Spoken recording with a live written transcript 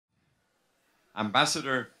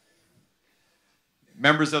Ambassador,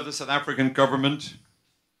 members of the South African government,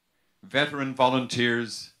 veteran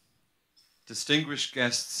volunteers, distinguished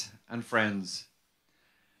guests and friends.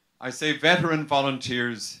 I say veteran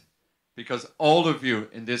volunteers because all of you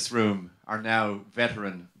in this room are now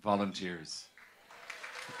veteran volunteers.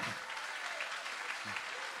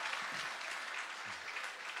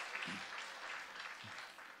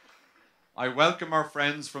 I welcome our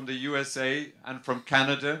friends from the USA and from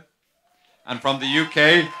Canada and from the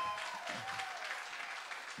UK.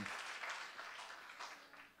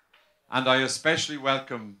 And I especially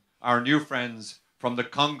welcome our new friends from the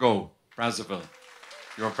Congo, Brazzaville.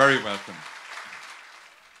 You're very welcome.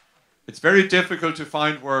 It's very difficult to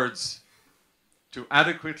find words to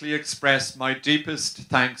adequately express my deepest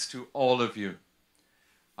thanks to all of you.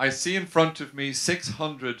 I see in front of me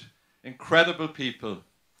 600 incredible people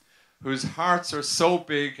whose hearts are so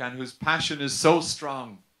big and whose passion is so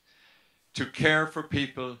strong to care for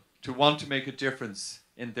people, to want to make a difference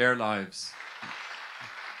in their lives.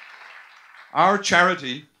 Our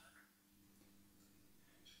charity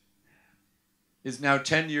is now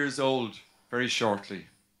 10 years old very shortly.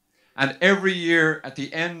 And every year at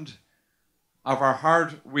the end of our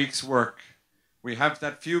hard week's work, we have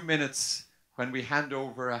that few minutes when we hand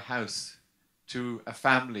over a house to a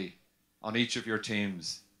family on each of your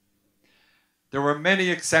teams. There were many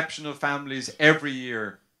exceptional families every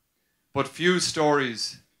year, but few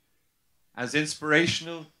stories as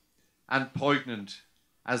inspirational and poignant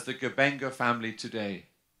as the Gabenga family today.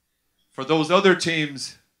 For those other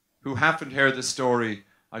teams who haven't heard the story,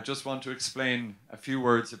 I just want to explain a few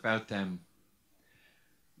words about them.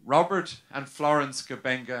 Robert and Florence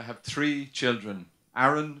Gabenga have 3 children,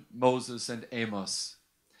 Aaron, Moses, and Amos.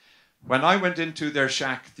 When I went into their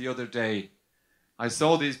shack the other day, I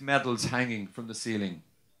saw these medals hanging from the ceiling.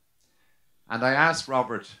 And I asked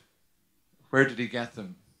Robert, where did he get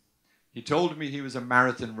them? He told me he was a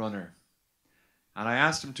marathon runner. And I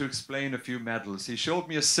asked him to explain a few medals. He showed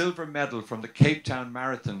me a silver medal from the Cape Town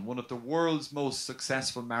Marathon, one of the world's most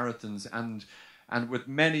successful marathons, and with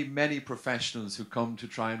many, many professionals who come to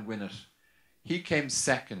try and win it. He came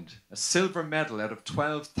second, a silver medal out of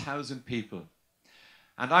 12,000 people.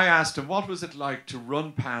 And I asked him, what was it like to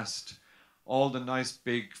run past all the nice,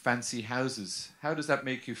 big, fancy houses? How does that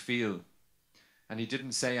make you feel? And he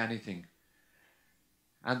didn't say anything.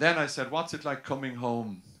 And then I said, what's it like coming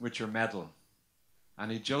home with your medal?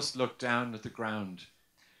 And he just looked down at the ground.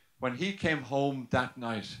 When he came home that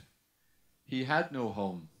night, he had no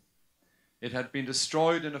home. It had been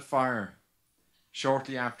destroyed in a fire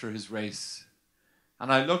shortly after his race.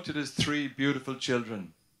 And I looked at his 3 beautiful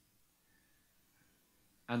children.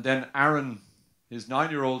 And then Aaron, his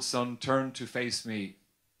 9-year-old son, turned to face me.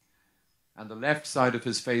 And the left side of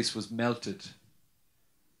his face was melted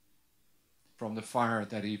from the fire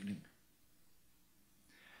that evening.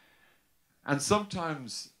 And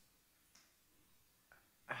sometimes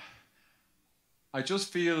I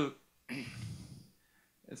just feel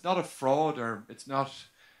it's not a fraud, or it's not,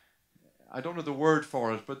 I don't know the word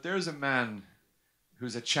for it, but there's a man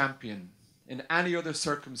who's a champion. In any other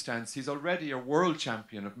circumstance, he's already a world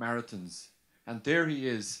champion of marathons. And there he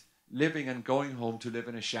is, living and going home to live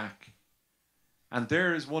in a shack. And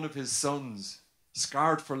there is one of his sons,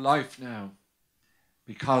 scarred for life now,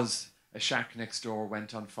 because a shack next door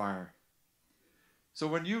went on fire. So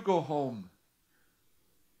when you go home,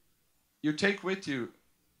 you take with you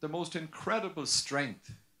the most incredible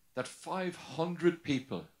strength that 500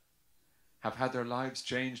 people have had their lives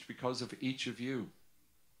changed because of each of you.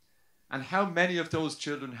 And how many of those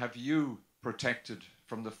children have you protected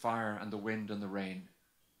from the fire and the wind and the rain?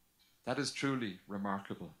 That is truly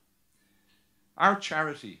remarkable. Our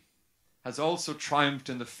charity has also triumphed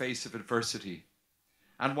in the face of adversity.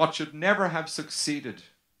 And what should never have succeeded,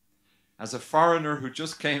 as a foreigner who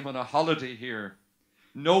just came on a holiday here,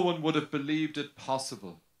 no one would have believed it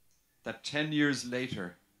possible that 10 years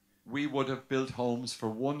later we would have built homes for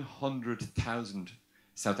 100,000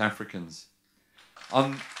 South Africans.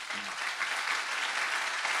 On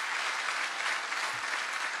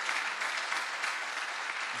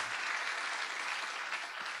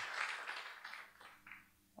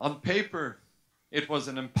paper, it was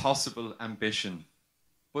an impossible ambition,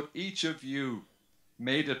 but each of you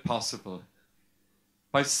made it possible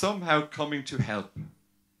by somehow coming to help,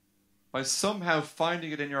 by somehow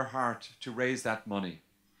finding it in your heart to raise that money.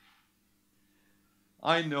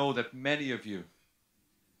 I know that many of you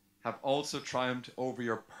have also triumphed over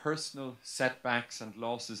your personal setbacks and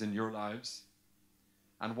losses in your lives,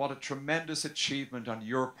 and what a tremendous achievement on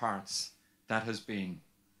your parts that has been.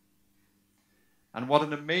 And what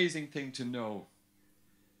an amazing thing to know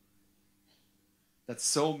that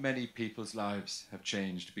so many people's lives have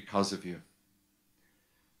changed because of you.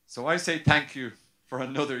 So I say thank you for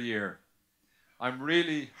another year. I'm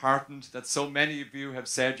really heartened that so many of you have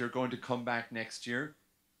said you're going to come back next year.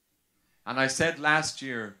 And I said last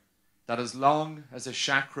year that as long as a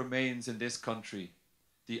shack remains in this country,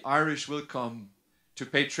 the Irish will come to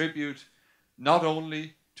pay tribute not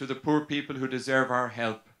only to the poor people who deserve our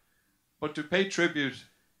help, but to pay tribute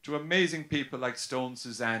to amazing people like Stone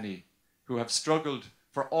Susanni, who have struggled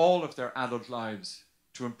for all of their adult lives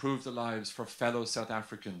to improve the lives for fellow South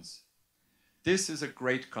Africans. This is a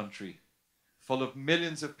great country, full of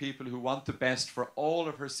millions of people who want the best for all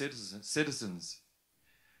of her citizens.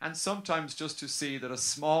 And sometimes just to see that a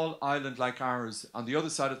small island like ours on the other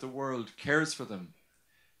side of the world cares for them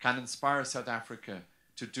can inspire South Africa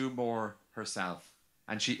to do more herself.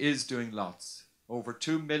 And she is doing lots. Over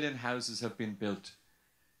 2 million houses have been built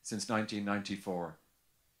since 1994.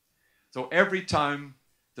 So every time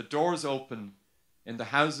the doors open in the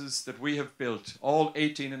houses that we have built, all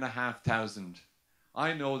 18,500,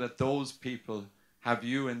 I know that those people have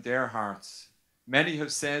you in their hearts. Many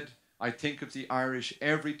have said, I think of the Irish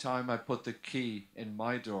every time I put the key in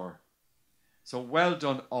my door. So well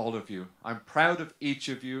done, all of you. I'm proud of each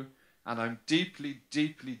of you, and I'm deeply,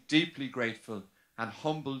 deeply, deeply grateful and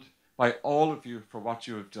humbled by all of you for what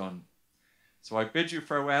you have done. So I bid you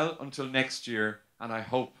farewell until next year, and I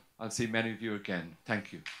hope I'll see many of you again.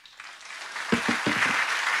 Thank you.